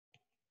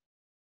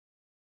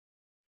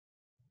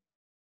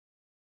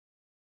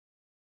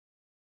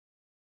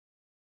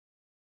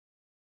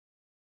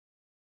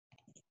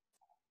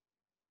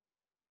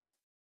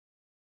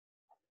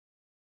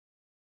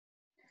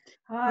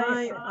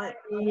Hi, Hi,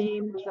 my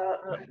name is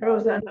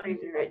Fraser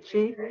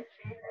Ritchie,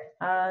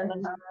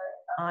 and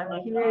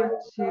I'm here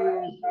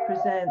to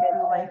present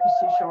The Life is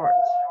Too Short.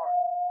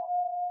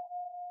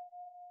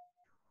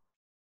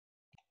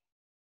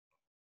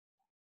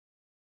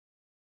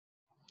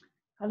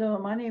 Hello,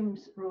 my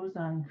name's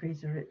Roseanne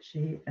Fraser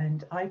Ritchie,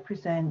 and I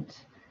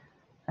present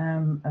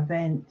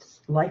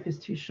events Life is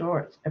Too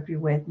Short every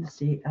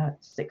Wednesday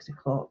at 6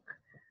 o'clock,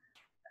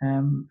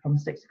 from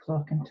 6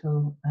 o'clock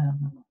until,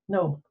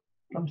 no,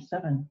 from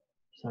 7,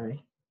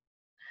 sorry,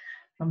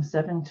 from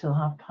 7 till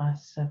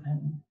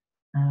 7:30,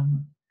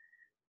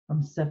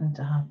 from 7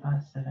 to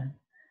 7:30.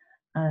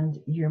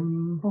 And you're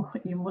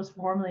most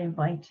warmly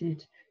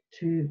invited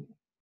to,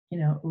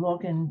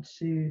 log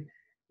into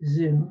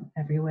Zoom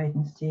every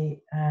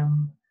Wednesday,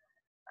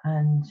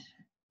 and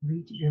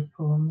read your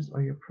poems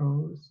or your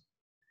prose.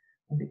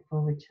 I look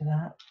forward to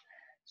that.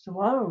 So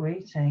while we're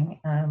waiting,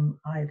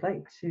 I'd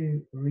like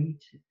to read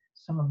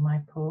some of my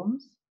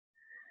poems.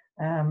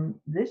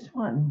 This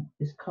one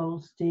is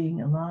called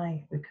Staying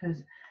Alive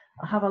because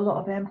I have a lot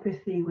of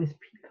empathy with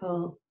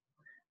people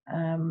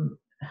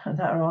that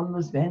are on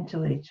those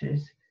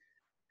ventilators.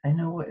 I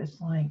know what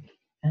it's like,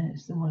 and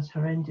it's the most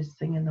horrendous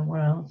thing in the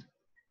world.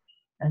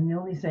 And the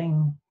only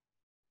thing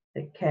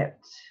that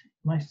kept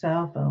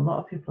myself and a lot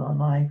of people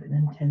alive in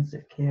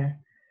intensive care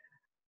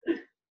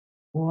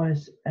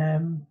was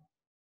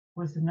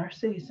the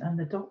nurses and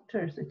the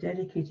doctors, the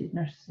dedicated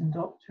nurses and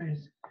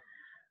doctors.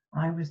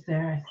 I was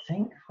there, I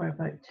think, for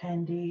about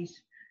 10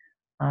 days.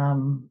 I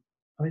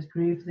was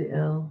gravely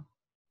ill,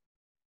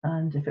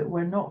 and if it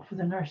were not for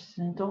the nurses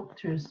and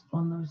doctors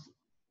on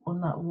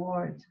that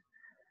ward,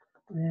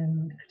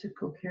 the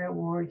critical care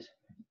ward,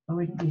 I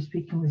wouldn't be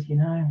speaking with you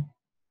now.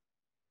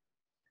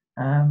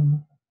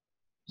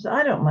 So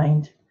I don't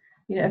mind,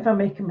 if I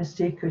make a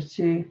mistake or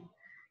two,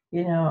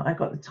 I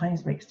got the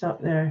times mixed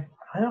up there.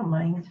 I don't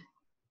mind,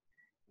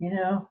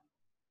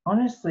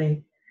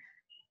 honestly,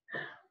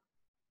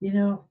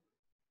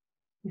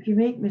 if you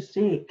make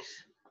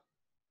mistakes,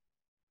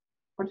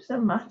 what does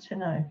it matter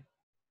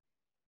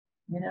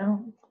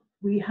now?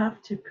 We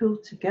have to pull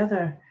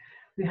together.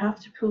 We have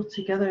to pull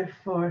together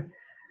for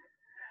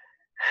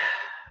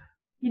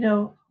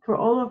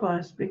all of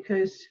us,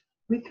 because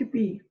we could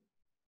be,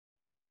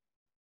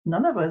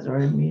 none of us are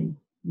immune,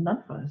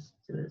 none of us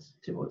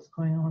to what's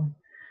going on.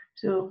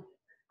 So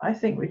I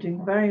think we're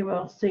doing very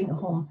well staying at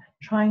home,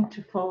 trying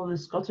to follow the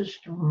Scottish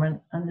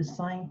Government and the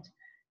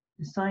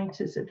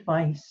scientists'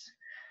 advice.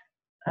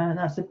 And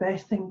that's the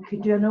best thing we can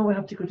do. I know we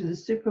have to go to the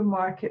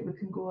supermarket, we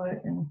can go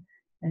out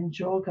and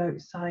jog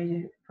outside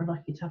if we're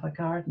lucky to have a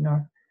garden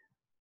or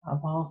a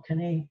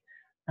balcony.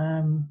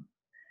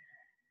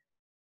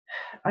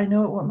 I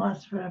know it won't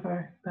last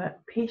forever,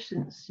 but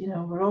patience,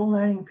 we're all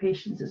learning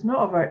patience. It's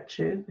not a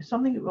virtue, it's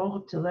something that we all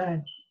have to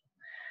learn.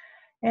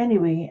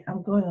 Anyway,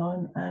 I'm going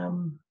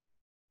on.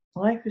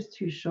 Life is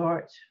too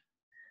short.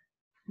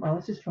 Well,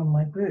 this is from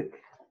my book,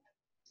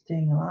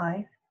 Staying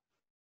Alive.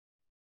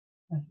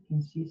 You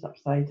can see it's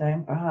upside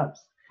down,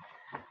 perhaps.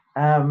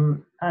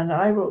 And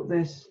I wrote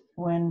this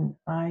when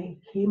I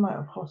came out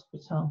of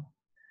hospital.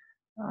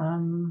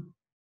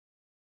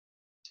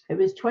 It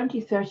was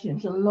 2013. It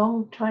was a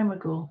long time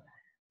ago,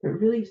 but it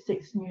really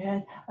sticks in your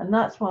head. And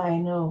that's why I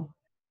know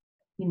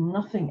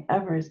nothing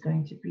ever is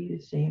going to be the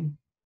same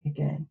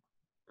again.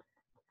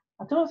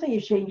 I don't think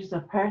you change as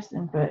a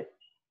person, but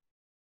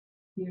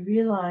you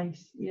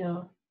realize,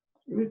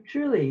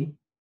 truly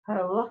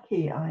how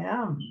lucky I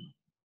am,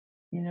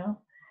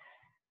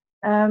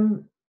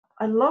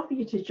 I'd love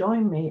you to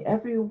join me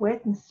every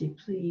Wednesday,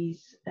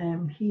 please,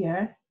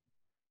 here.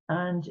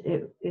 And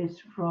it is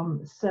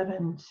from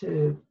 7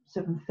 to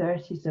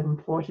 7:30,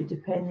 7:40,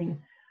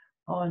 depending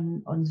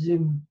on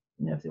Zoom,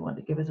 if they want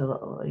to give us a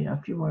little,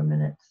 a few more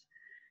minutes.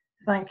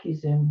 Thank you,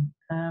 Zoom.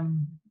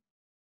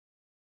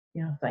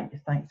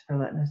 Thanks for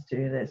letting us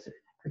do this,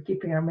 for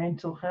keeping our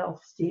mental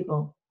health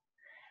stable.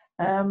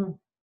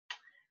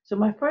 So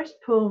my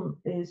first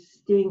poem is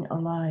Staying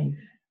Alive.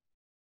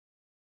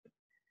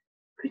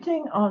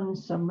 Putting on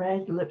some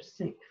red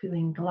lipstick,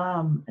 feeling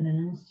glam in an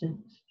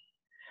instant.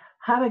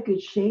 Have a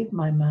good shave,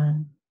 my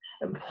man.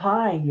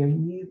 Apply your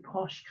new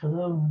posh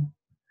cologne.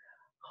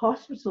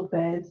 Hospital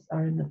beds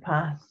are in the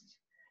past,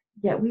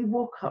 yet we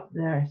woke up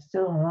there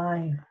still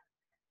alive.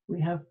 We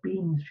have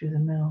been through the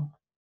mill.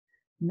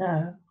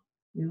 Now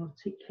we will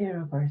take care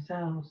of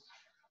ourselves.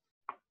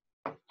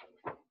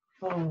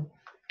 Oh.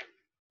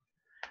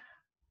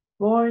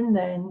 Born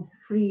then,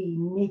 free,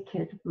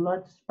 naked,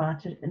 blood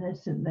spattered,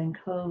 innocent, then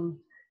clothed,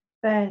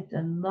 fed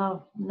and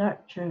loved,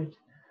 nurtured.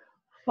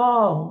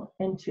 Fall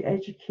into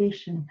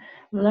education,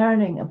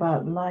 learning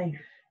about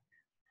life.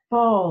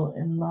 Fall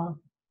in love.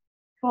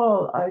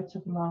 Fall out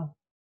of love.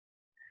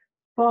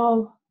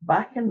 Fall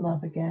back in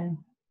love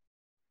again.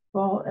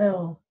 Fall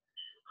ill,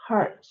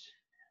 hurt,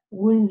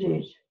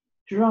 wounded,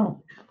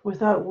 drunk,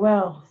 without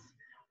wealth,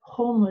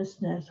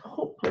 homelessness,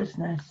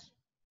 hopelessness.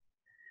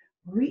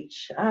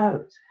 Reach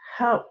out,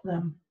 help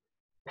them,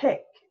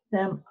 pick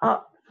them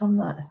up from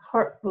that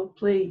hurtful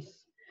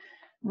place.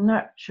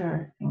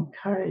 Nurture,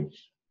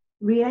 encourage,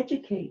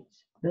 re-educate,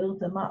 build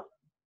them up,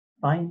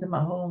 find them a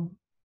home,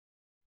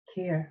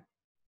 care.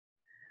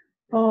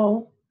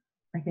 Fall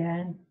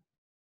again,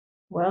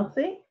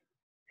 wealthy,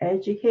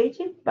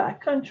 educated,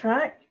 back on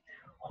track,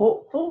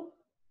 hopeful,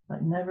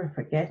 but never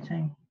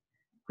forgetting,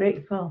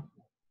 grateful.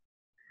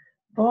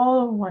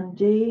 Fall one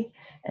day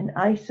in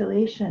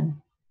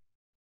isolation,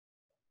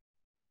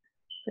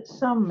 but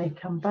some may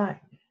come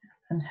back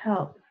and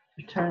help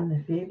return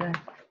the favour.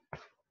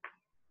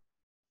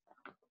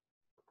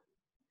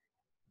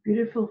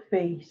 Beautiful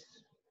face.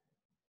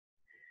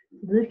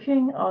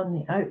 Looking on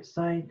the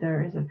outside,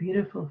 there is a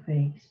beautiful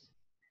face.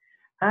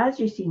 As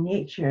you see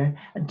nature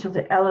until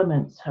the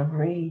elements have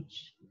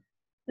raged,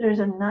 there is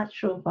a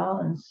natural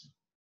balance,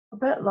 a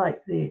bit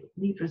like the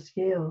Libra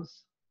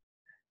scales.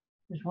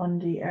 There's one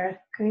day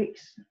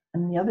earthquakes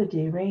and the other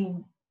day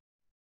rain,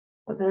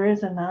 but there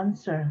is an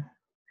answer,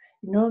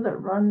 that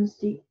runs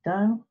deep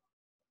down.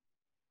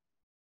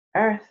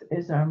 Earth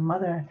is our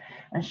mother,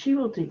 and she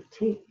will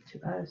dictate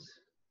to us.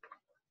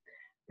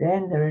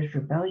 Then there is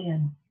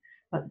rebellion,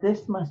 but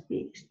this must be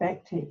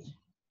expected,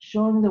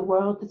 showing the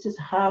world this is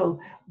how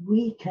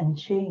we can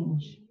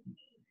change.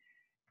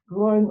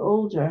 Growing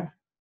older,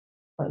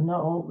 but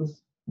not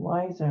always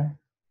wiser.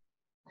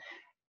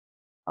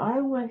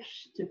 I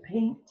wish to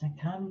paint a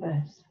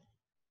canvas,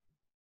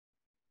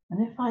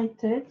 and if I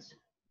did,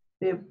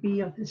 it would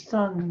be of the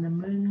sun, the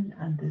moon,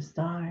 and the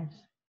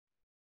stars.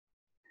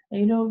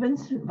 And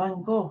Vincent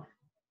van Gogh,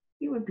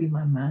 he would be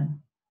my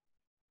man.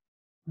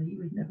 Well, you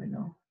would never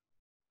know,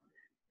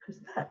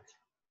 because that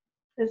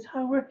is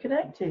how we're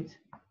connected.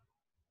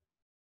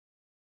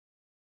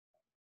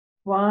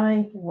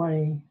 Why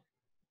worry?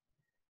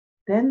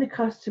 Then the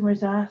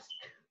customers ask,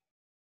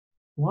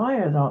 why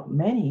are not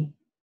many?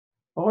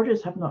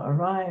 Orders have not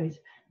arrived,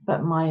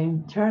 but my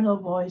internal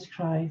voice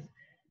cries,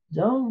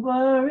 don't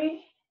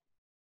worry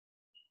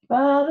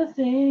about a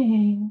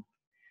thing,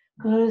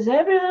 'cause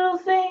every little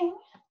thing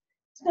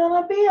is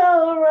gonna be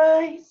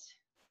alright.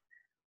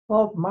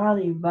 Bob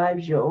Marley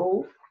vibes you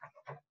old.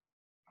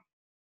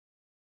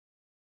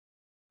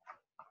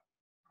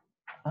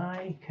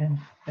 I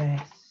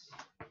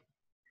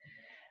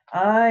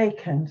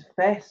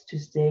confess to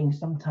staying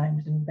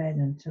sometimes in bed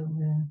until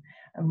noon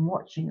and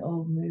watching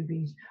old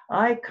movies.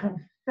 I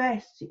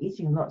confess to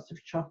eating lots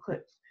of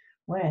chocolates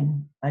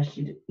when I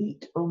should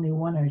eat only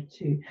one or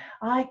two.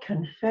 I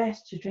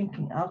confess to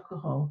drinking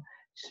alcohol,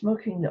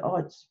 smoking the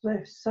odd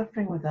spliff,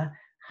 suffering with a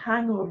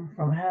hangover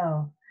from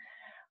hell.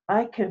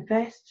 I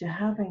confess to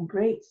having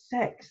great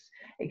sex,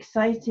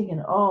 exciting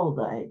in all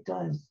that it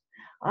does.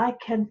 I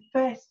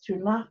confess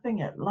to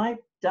laughing at life,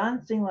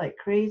 dancing like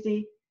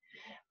crazy,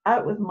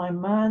 out with my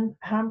man,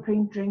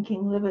 pampering,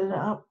 drinking, living it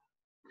up.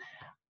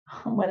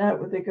 Went out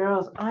with the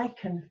girls. I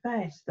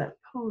confess that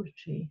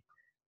poetry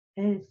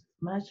is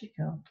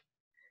magical.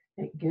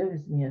 It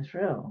gives me a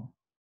thrill.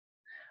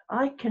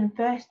 I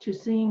confess to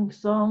singing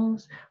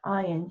songs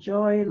I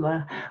enjoy.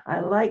 I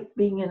like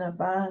being in a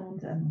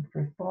band and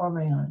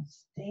performing on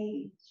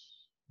stage.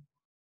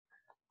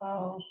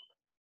 Oh,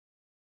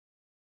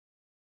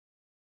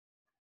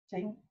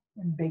 sing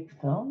in big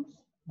films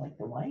like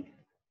The Wife.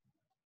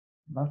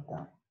 Love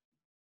that.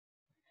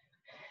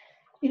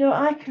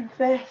 I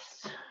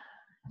confess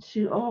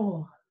to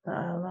all that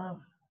I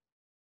love.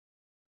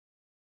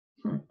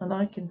 And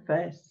I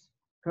confess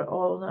for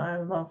all that I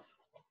love,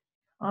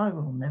 I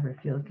will never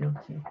feel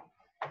guilty.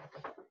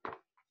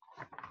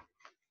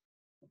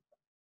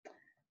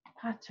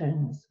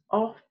 Patterns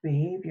of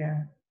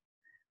behavior.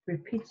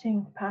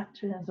 Repeating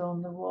patterns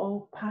on the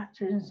wall,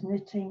 patterns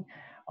knitting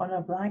on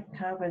a blank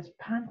canvas,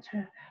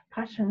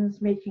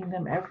 patterns making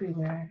them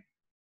everywhere.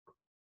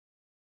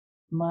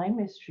 My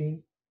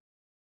mystery.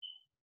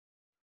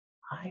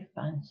 I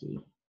fancy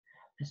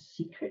a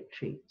secret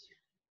treat.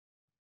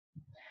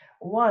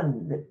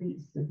 One that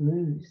beats the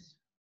blues.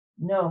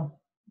 No,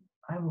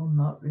 I will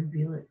not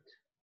reveal it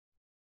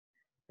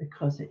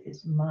because it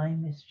is my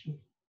mystery.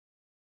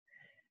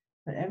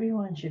 But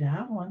everyone should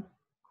have one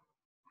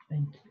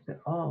and keep it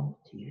all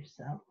to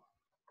yourself.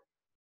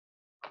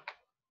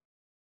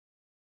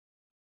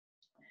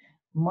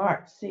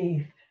 Mark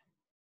safe.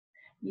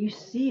 You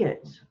see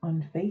it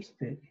on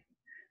Facebook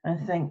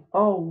and think,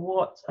 oh,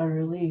 what a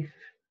relief.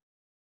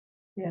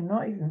 They're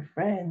not even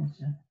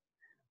friends.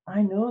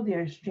 I know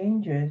they're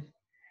strangers,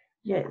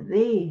 yet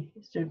they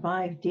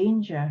survive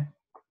danger.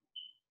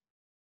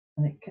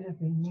 And it could have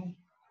been me.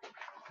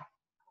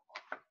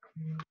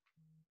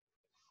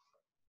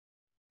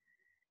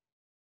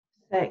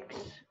 Sex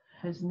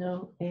has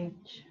no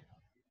age.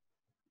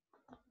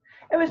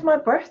 It was my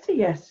birthday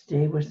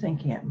yesterday. Was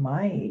thinking at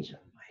my age,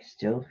 I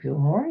still feel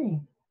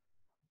horny.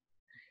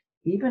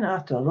 Even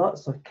after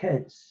lots of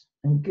kids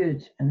and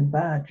good and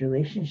bad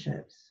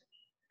relationships.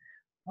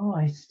 Oh,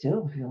 I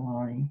still feel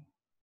horny.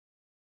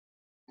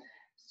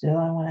 Still,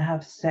 I want to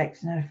have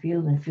sex in a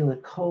field and feel the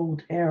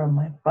cold air on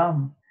my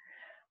bum.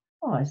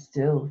 Oh, I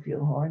still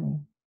feel horny.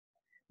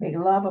 Make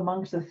love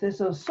amongst the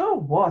thistles. So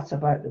what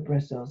about the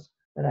bristles?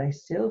 But I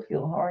still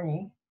feel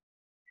horny.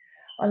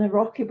 On a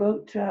rocky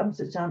boat to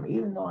Amsterdam,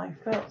 even though I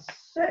felt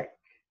sick,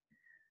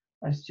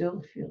 I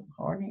still feel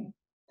horny.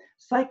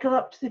 Cycle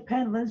up to the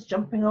Pentlands,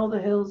 jumping all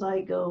the hills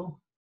I go,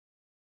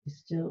 I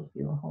still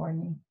feel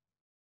horny.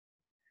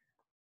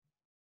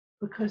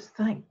 Because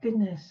thank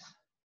goodness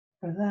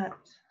for that.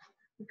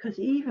 Because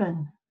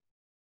even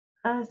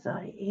as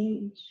I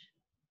age,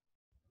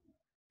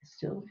 I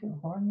still feel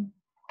horny.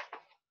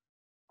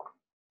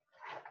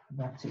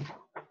 That's it.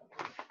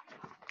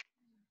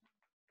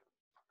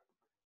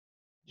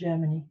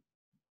 Germany.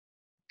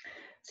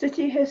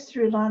 City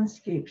history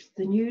landscapes.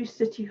 The new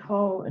City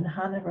Hall in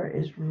Hanover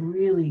is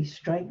really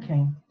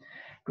striking.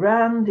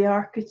 Grand the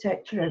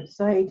architecture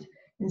outside,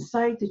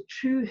 inside the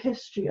true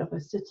history of a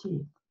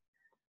city.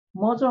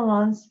 Modern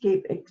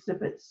landscape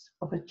exhibits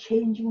of a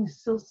changing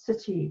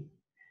city,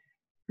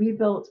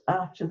 rebuilt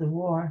after the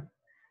war.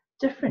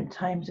 Different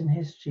times in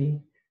history,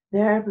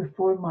 there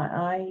before my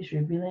eyes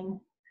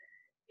revealing.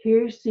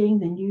 Here seeing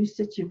the new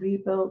city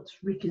rebuilt,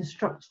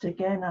 reconstructed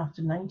again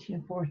after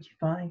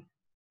 1945.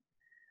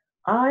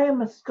 I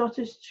am a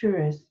Scottish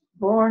tourist,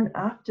 born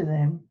after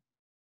them,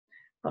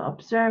 but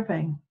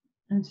observing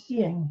and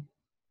seeing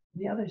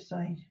the other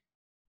side,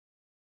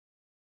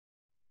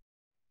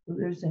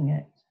 losing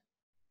it.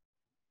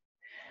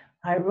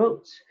 I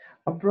wrote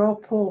a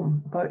broad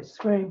poem about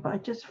swearing, but I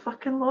just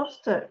fucking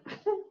lost it.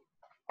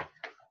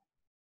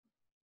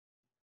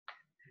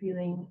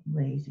 Feeling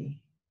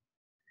lazy.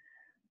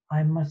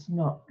 I must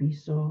not be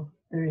so.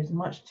 There is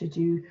much to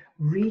do.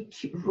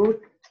 Oops,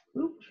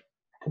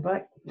 go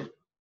back.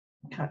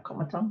 Can't cut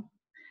my tongue.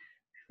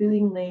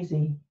 Feeling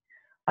lazy.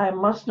 I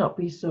must not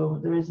be so.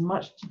 There is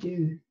much to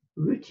do.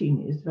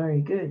 Routine is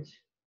very good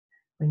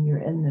when you're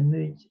in the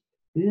mood.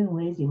 Feeling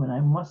lazy when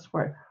I must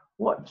work.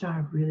 What do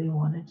I really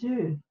want to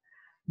do?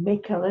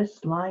 Make a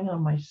list, lying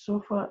on my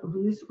sofa,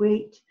 lose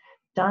weight,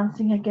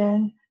 dancing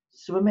again,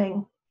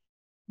 swimming.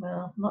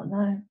 Well, not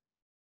now.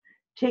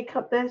 Take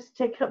up this,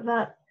 take up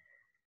that.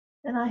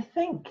 And I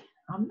think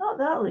I'm not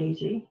that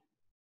lazy.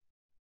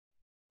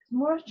 There's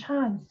more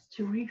chance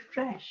to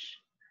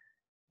refresh,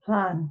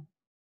 plan,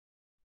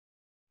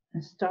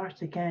 and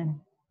start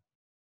again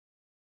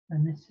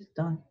when this is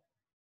done.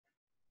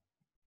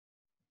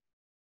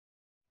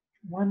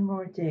 One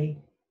more day.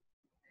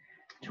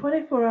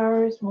 24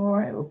 hours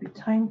more, it will be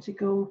time to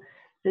go.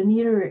 The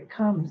nearer it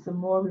comes, the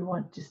more we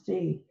want to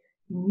stay.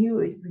 We knew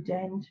it would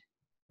end,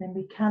 then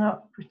we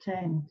cannot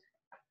pretend.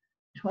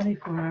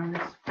 24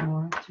 hours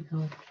more to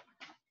go.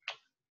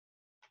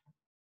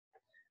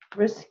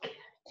 Risk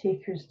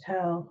takers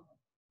tell.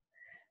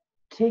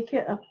 Take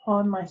it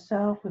upon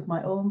myself with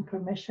my own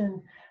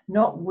permission,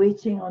 not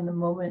waiting on the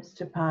moments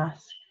to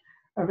pass.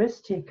 A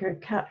risk taker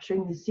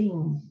capturing the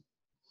scenes.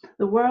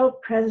 The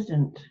world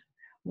president,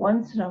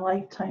 once in a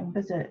lifetime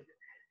visit.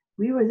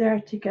 We were there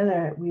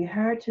together. We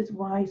heard his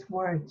wise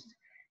words.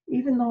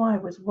 Even though I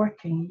was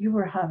working, you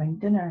were having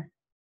dinner.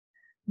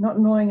 Not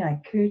knowing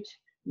I could,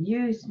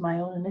 use my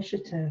own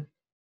initiative.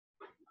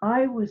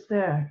 I was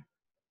there,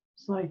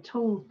 so I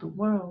told the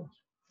world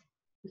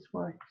his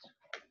words.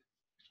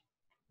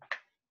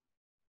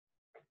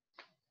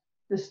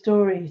 The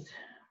stories.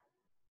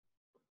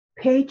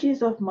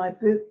 Pages of my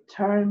book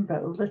turn,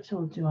 but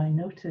little do I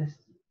notice.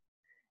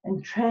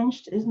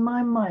 Entrenched is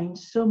my mind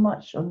so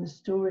much on the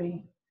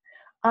story.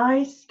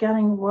 Eyes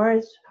scanning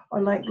words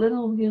are like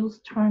little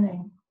wheels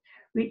turning,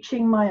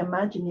 reaching my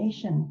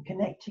imagination,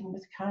 connecting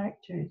with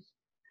characters,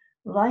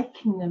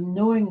 liking them,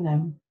 knowing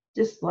them,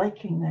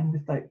 disliking them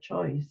without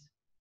choice.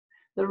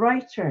 The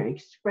writer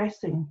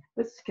expressing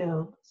with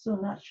skill so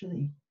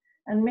naturally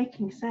and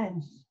making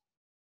sense.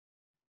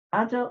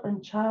 Adult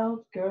and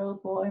child, girl,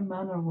 boy,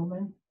 man or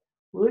woman,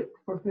 look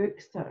for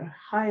books that are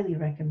highly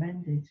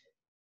recommended.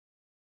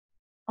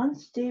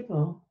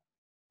 Unstable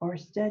or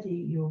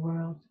steady your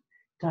world,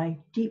 dive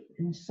deep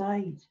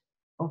inside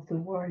of the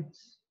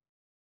words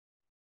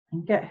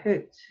and get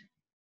hooked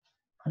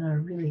on a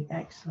really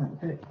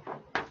excellent book.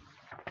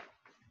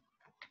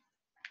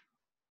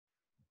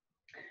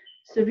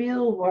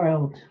 Surreal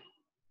world.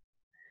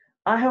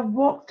 I have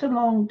walked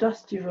along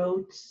dusty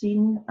roads,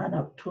 seen an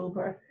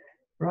October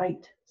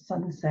bright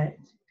sunset.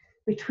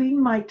 Between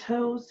my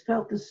toes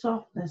felt the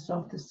softness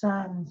of the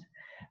sand.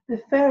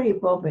 The ferry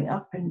bobbing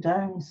up and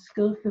down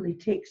skillfully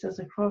takes us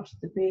across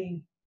the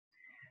bay.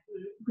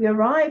 We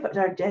arrive at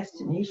our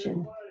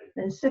destination,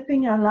 then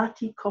sipping our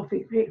latte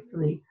coffee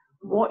gratefully,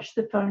 watch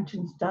the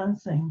fountains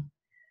dancing.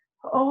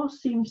 All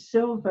seems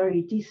so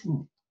very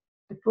decent.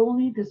 If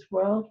only this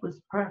world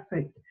was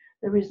perfect,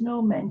 there is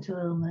no mental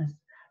illness,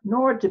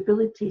 nor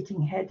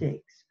debilitating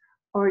headaches,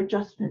 or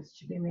adjustments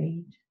to be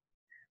made.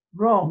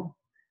 Wrong.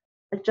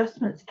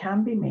 Adjustments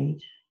can be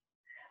made.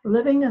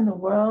 Living in the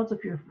world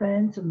of your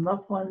friends and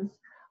loved ones,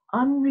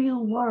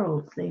 unreal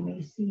worlds they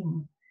may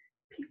seem,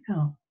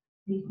 people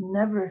need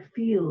never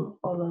feel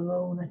all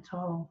alone at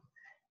all,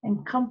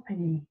 in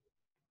company.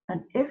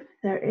 And if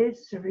there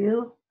is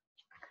surreal,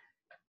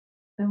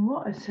 then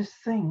what is this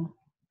thing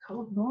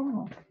called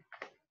normal?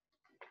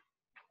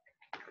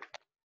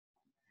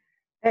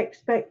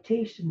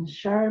 Expectations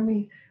shower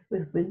me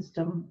with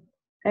wisdom.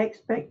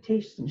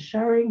 expectation,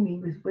 showering me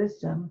with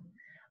wisdom,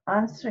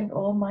 answering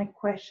all my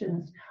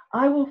questions.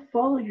 I will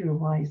follow your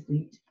wise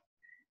lead.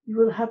 You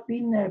will have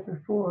been there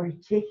before,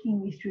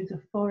 taking me through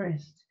the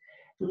forest,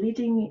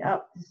 leading me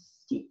up the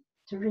steep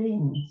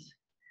terrains.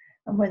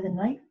 And when the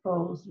night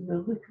falls, we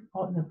will look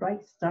upon the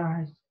bright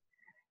stars.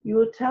 You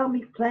will tell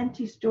me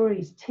plenty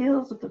stories,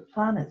 tales of the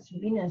planets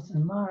Venus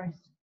and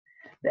Mars,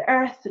 the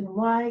Earth and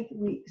why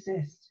we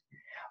exist,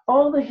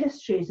 all the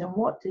histories and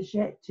what is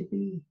yet to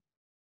be.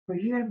 For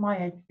you are my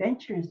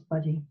adventurous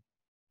buddy,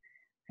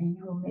 and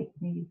you will make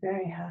me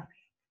very happy.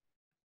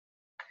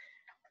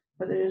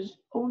 But there is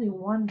only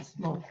one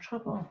small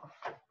trouble.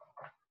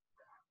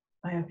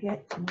 I have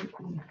yet to meet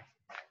you.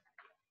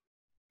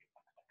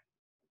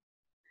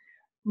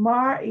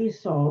 Mar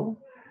Esau,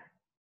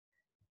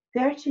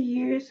 30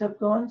 years have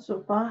gone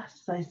so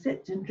fast. I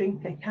sit and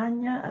drink a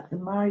canya at the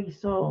Mar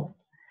Esau.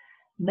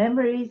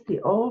 Memories, they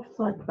all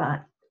flood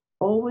back,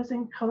 always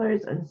in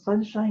colours and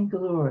sunshine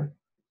galore.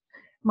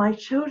 My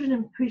children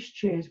in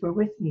pushchairs were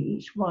with me,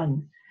 each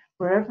one,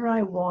 wherever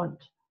I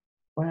went,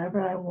 wherever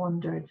I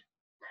wandered.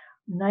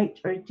 Night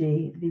or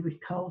day, they would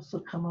also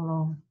come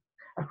along.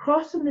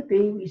 Across in the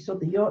bay, we saw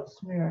the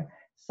yachts moor,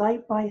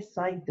 side by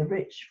side, the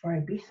rich, for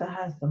Ibiza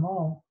has them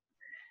all.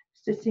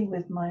 Sitting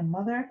with my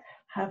mother,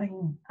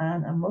 having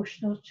an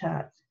emotional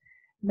chat.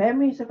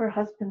 Memories of her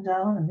husband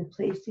Alan and the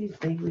places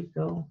they would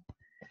go.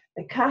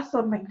 The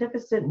castle,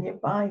 magnificent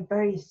nearby,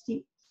 very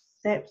steep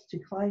steps to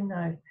climb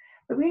now.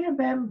 But we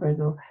remember,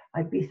 though,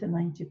 Ibiza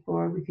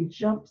 94, we could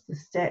jump the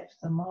steps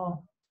them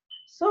all.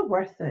 So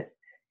worth it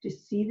to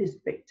see the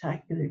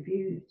spectacular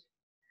views.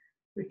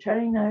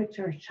 Returning now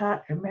to our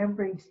chat,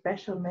 remembering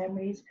special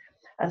memories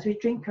as we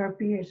drink our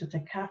beers at a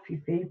cafe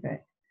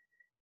favourite.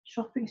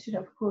 Shopping soon,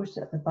 of course,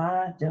 at the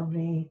Bar Del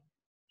Rey.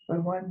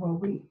 For one more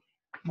week,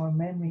 more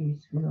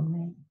memories we will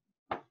make.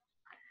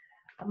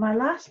 And my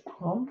last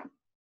poem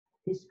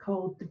is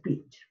called The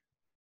Beat.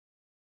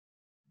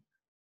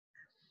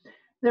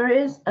 There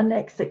is an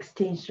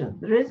existential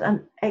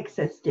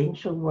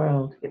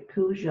world. It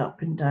pulls you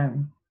up and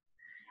down.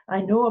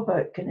 I know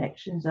about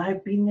connections. I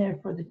have been there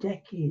for the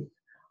decades.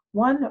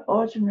 One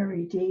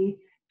ordinary day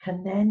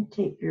can then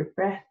take your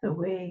breath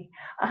away.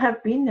 I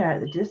have been there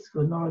at the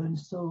disco Northern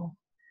Soul.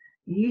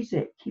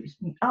 Music keeps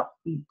me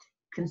upbeat,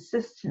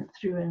 consistent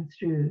through and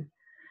through.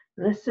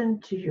 Listen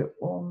to your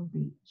own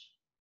beat,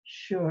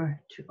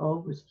 sure to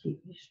always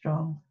keep you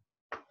strong.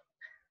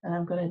 And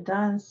I'm going to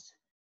dance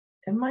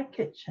in my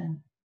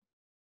kitchen,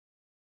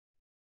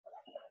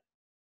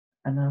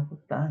 and I will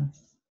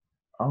dance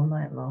all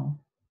night long.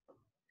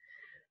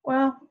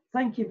 Well,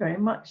 thank you very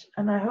much,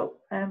 and I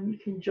hope you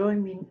can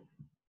join me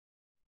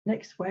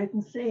next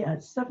Wednesday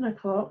at 7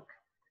 o'clock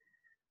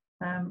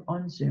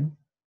on Zoom.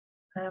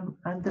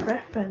 And the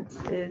reference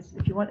is,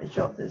 if you want to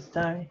jot this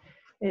down,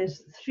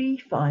 is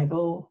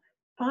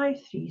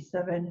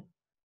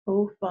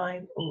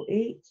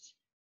 350-537-0508,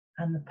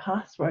 and the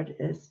password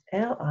is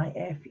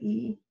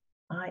lifeishort.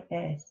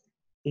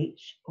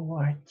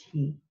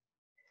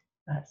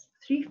 That's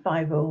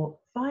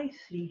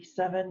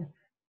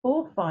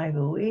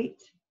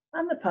 350-537-0508,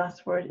 and the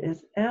password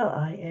is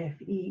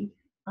lifeishort.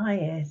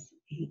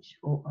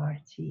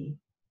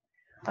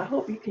 I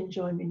hope you can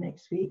join me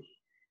next week.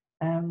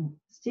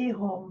 Stay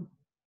home,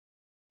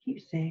 keep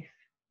safe,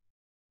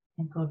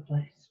 and God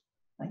bless.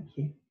 Thank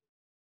you.